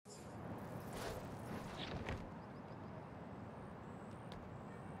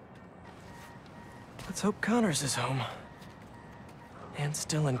Let's hope Connors is home. And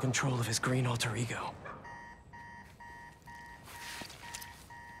still in control of his green alter ego.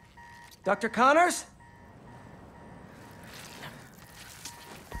 Dr. Connors?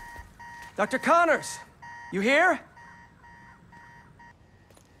 Dr. Connors! You here?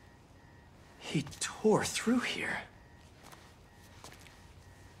 He tore through here.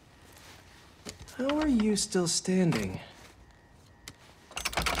 How are you still standing?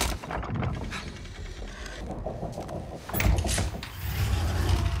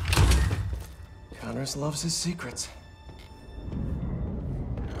 Connors loves his secrets.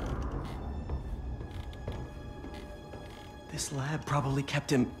 This lab probably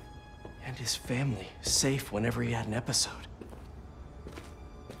kept him and his family safe whenever he had an episode.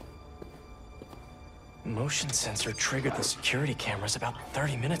 Motion sensor triggered the security cameras about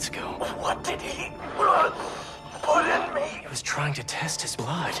 30 minutes ago. What did he put in me? He was trying to test his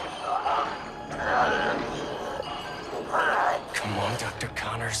blood. Come on, Dr.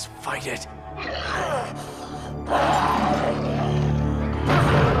 Connors, fight it.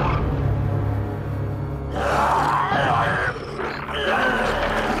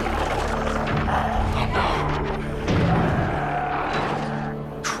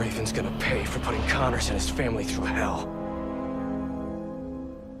 Craven's gonna pay for putting Connors and his family through hell.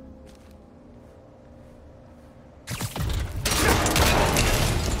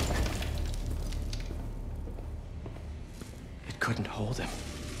 It couldn't hold him.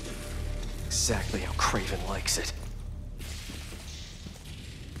 Exactly how Craven likes it.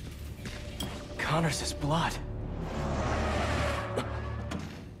 Connors' blood.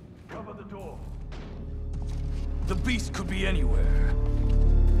 Cover the door. The beast could be anywhere.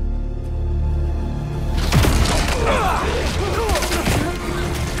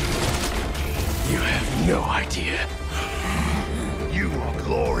 You have no idea. You are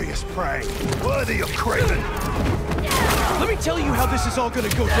glorious prey, worthy of Craven. Let me tell you how this is all gonna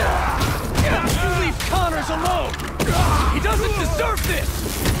go down. You leave Connors alone. He doesn't deserve this.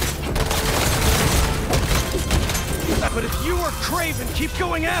 But if you or Craven keep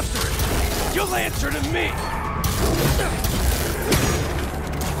going after him, you'll answer to me.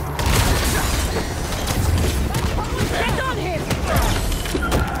 Get on him!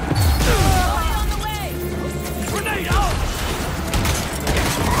 On the way! Grenade out!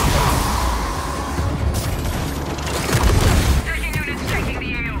 Taking units taking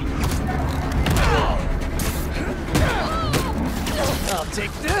the I'll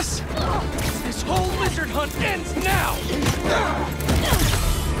take this. This whole lizard hunt ends now.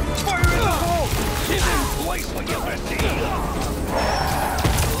 Fire in the hole! Hit him twice when you're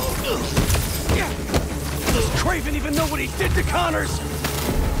Does Craven even know what he did to Connors?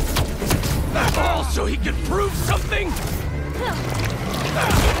 All so he could prove something?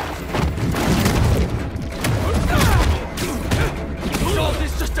 Was all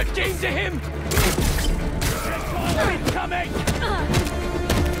this just a game to him? It's coming!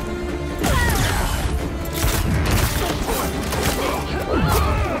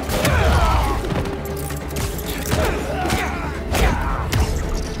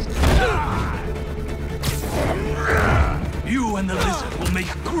 You and the lizard will make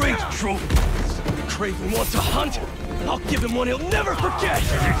great trophies. Craven wants a hunt. I'll give him one he'll never forget.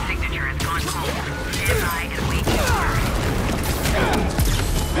 Their signature has gone cold. Stand by and wait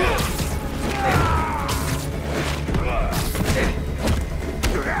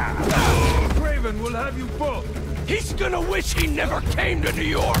for Craven will have you both. He's gonna wish he never came to New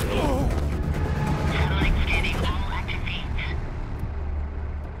York. satellite scanning all active feeds.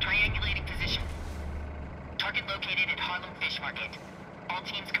 Triangulating position. Target located at Harlem Fish Market. All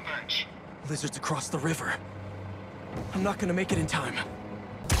teams converge. Lizard's across the river. I'm not gonna make it in time.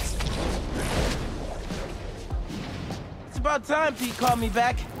 It's about time Pete called me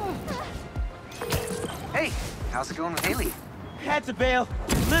back. Hey, how's it going with Haley? Had to bail.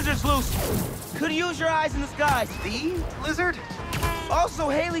 Lizard's loose. Could use your eyes in the skies. The lizard? Also,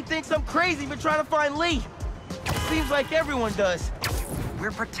 Haley thinks I'm crazy for trying to find Lee. Seems like everyone does.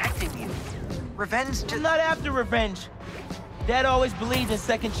 We're protecting you. Revenge I'm not after revenge. Dad always believed in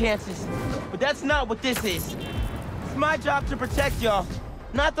second chances. But that's not what this is. It's my job to protect y'all,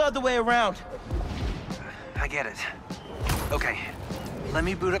 not the other way around. I get it. Okay, let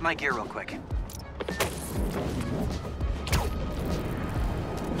me boot up my gear real quick.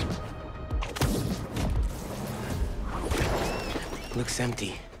 Looks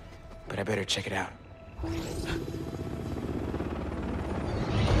empty, but I better check it out.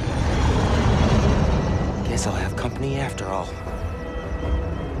 Guess I'll have company after all.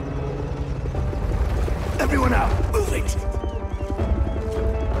 Everyone out! Move it!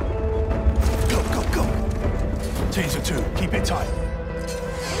 Go, go, go! Taser 2, keep it tight.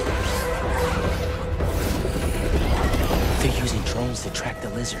 They're using drones to track the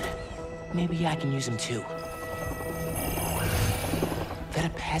lizard. Maybe I can use them too. That a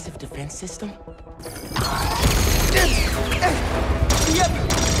passive defense system? Yep,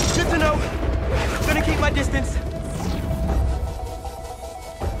 good to know. Gonna keep my distance.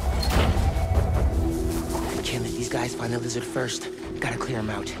 Can't let these guys find the lizard first. Gotta clear them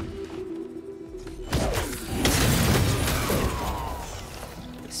out.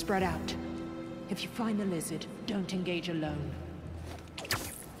 Spread out. If you find the lizard, don't engage alone.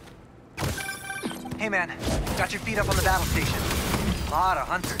 Hey man, got your feet up on the battle station. Lot of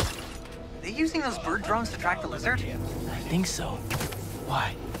hunters. They using those bird drones to track the lizard? I think so.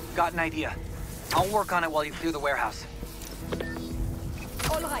 Why? Got an idea. I'll work on it while you clear the warehouse.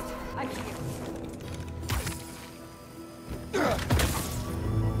 All right, I'm here.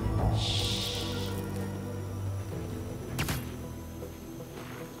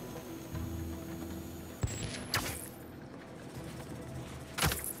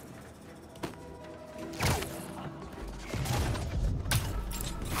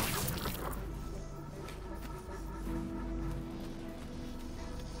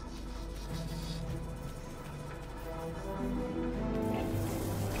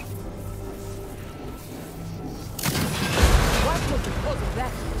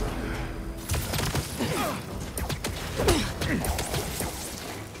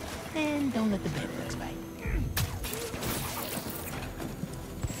 And don't let the bed bugs bite.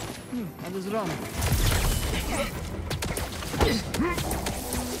 I was wrong.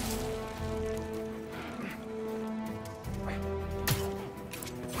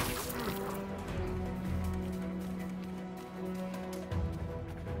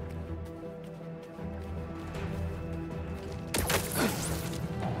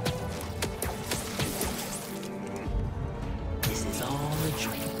 This is all a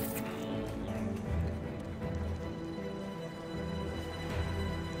dream.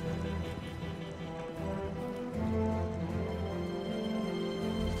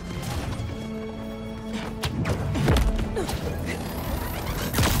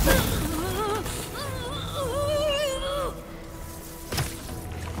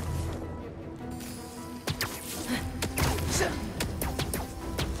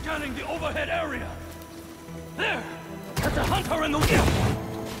 Scanning the overhead area. There! There's a hunter in the wheel!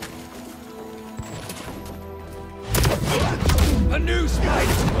 A new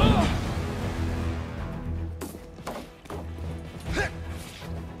spider!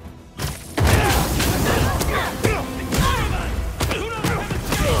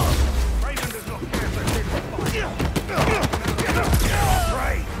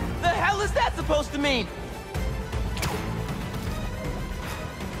 The hell is that supposed to mean?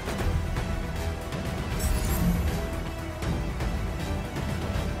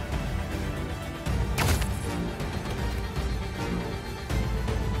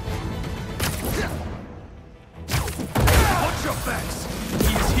 Watch your backs!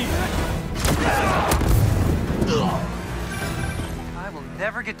 He's here! I will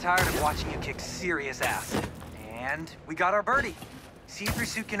never get tired of watching you kick serious ass. And we got our birdie. See if your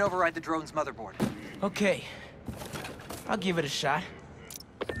suit can override the drone's motherboard. Okay. I'll give it a shot.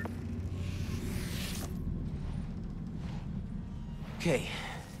 Okay.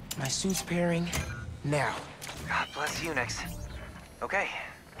 My suit's pairing now. God bless Unix. Okay,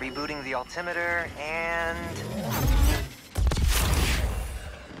 rebooting the altimeter and...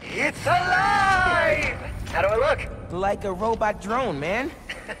 It's alive! How do I look? Like a robot drone, man.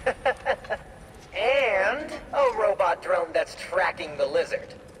 And a robot drone that's tracking the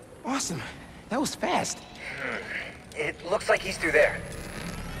lizard. Awesome. That was fast. It looks like he's through there.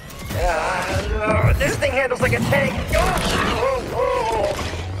 This thing handles like a tank.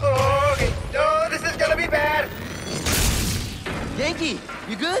 Okay. Oh, this is gonna be bad. Yankee,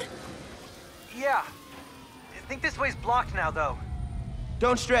 you good? Yeah. I think this way's blocked now, though.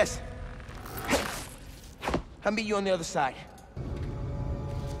 Don't stress. I'll meet you on the other side.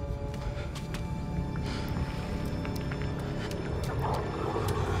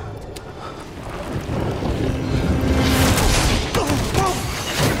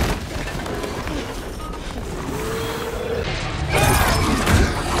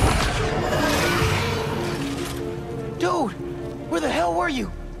 Dude, where the hell were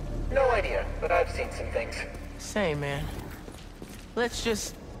you? No idea, but I've seen some things. Same, man. Let's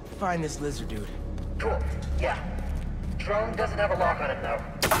just find this lizard dude. Cool. Yeah. Drone doesn't have a lock on him, though.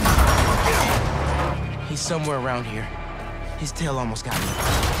 He's somewhere around here. His tail almost got me.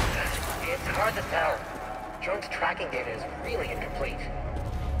 It's hard to tell. Drone's tracking data is really incomplete.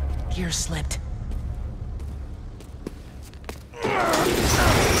 Gear slipped.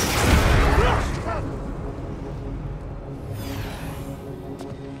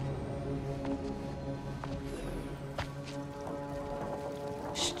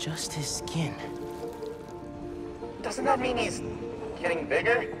 It's just his skin. Doesn't that mean he's getting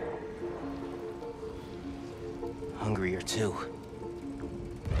bigger? Hungrier, too.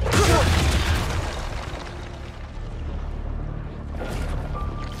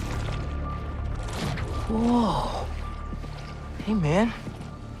 Whoa. Hey, man.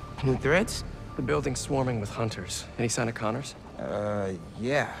 New threads? The building's swarming with hunters. Any sign of Connors?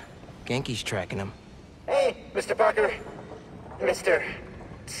 Yeah. Genki's tracking him. Hey, Mr. Parker. Mr.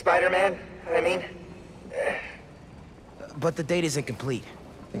 Spider-Man, I mean. But the date isn't complete.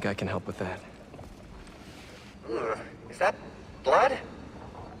 Think I can help with that. Ugh, is that blood?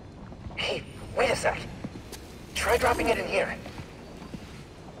 Hey, wait a sec. Try dropping it in here.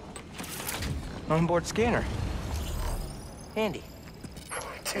 Onboard scanner. Handy.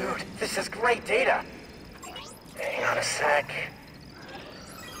 Dude, this is great data. Hang on a sec.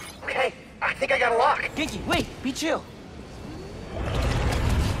 Okay, I think I got a lock. Genki, wait! Be chill.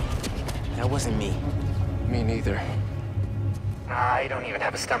 That wasn't me. Me neither. I don't even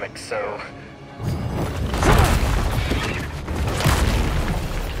have a stomach, so...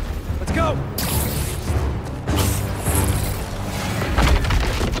 Let's go!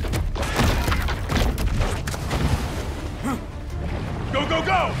 Go, go,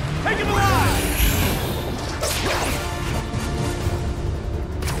 go! Take him alive!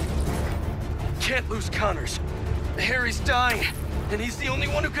 Can't lose Connors. Harry's dying, and he's the only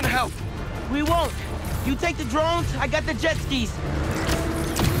one who can help. We won't. You take the drones, I got the jet skis.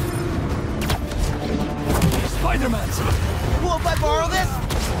 Spider-Man! Cool if I borrow this?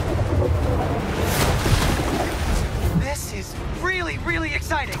 This is really, really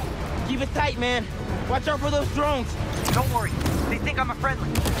exciting. Keep it tight, man. Watch out for those drones. Don't worry, they think I'm a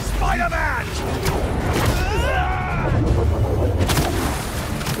friendly. Spider-Man!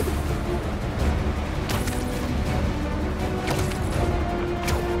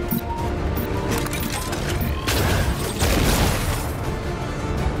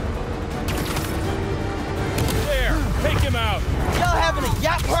 There, take him out. Y'all having a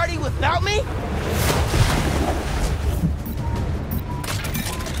yacht party without me?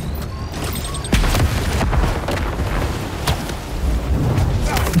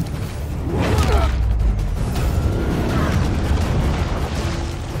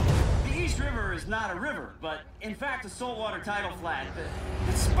 Not a river, but in fact a saltwater tidal flat.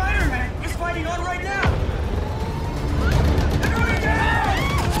 The Spider-Man is fighting on right now! Everybody down!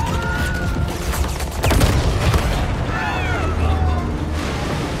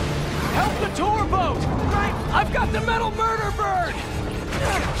 Help the tour boat! Right! I've got the metal murder bird!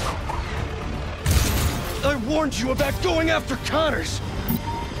 I warned you about going after Connors!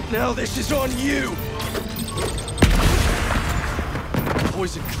 Now this is on you!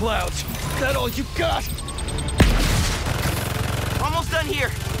 Poison clouds! That all you got? Almost done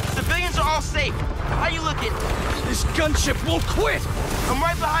here. Civilians are all safe. How you looking? This gunship won't quit! I'm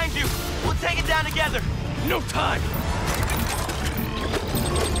right behind you. We'll take it down together. No time!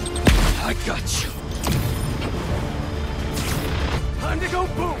 I got you. Time to go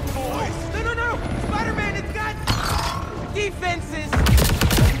boom, boys! No! Spider-Man, it's got... defenses!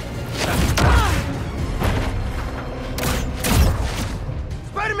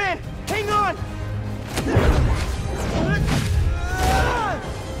 Spider-Man, hang on!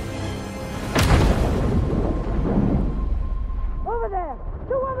 Over there!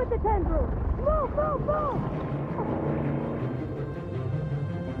 The one with the tendrils! Move!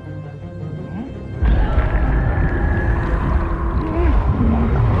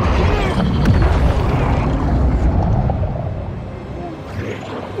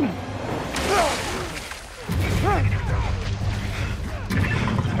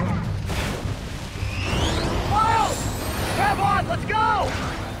 Let's go!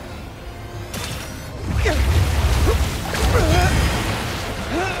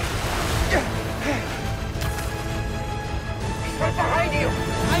 He's right behind you!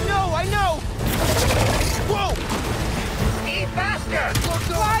 I know! Whoa! Speed faster!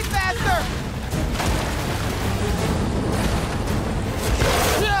 Fly faster!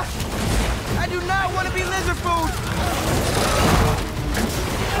 I do not want to be lizard food!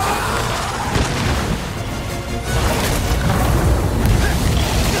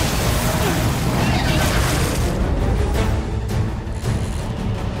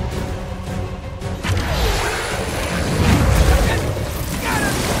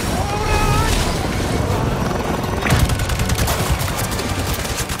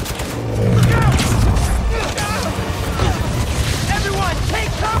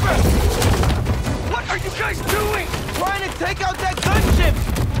 gunship!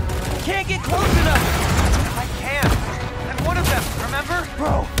 Can't get close enough! I can. I'm one of them, remember?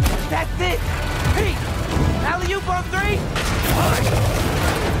 Bro, that's it! Pete! Alley-oop on 3? Fine!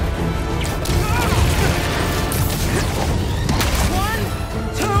 1,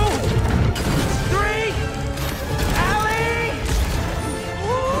 2, 3! Alley!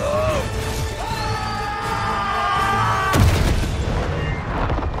 Woo!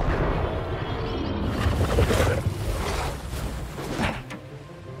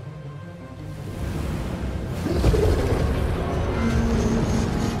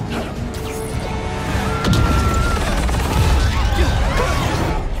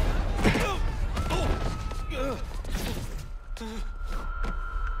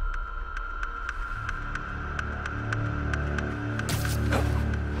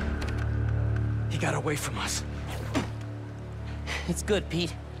 He got away from us. It's good,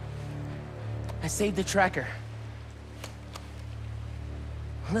 Pete. I saved the tracker.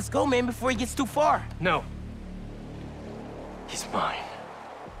 Let's go, man, before he gets too far. No. He's mine.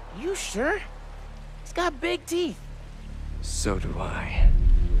 You sure? He's got big teeth. So do I.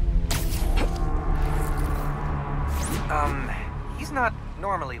 He's not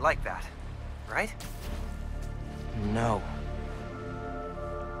normally like that, right? No.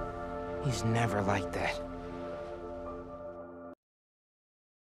 He's never like that.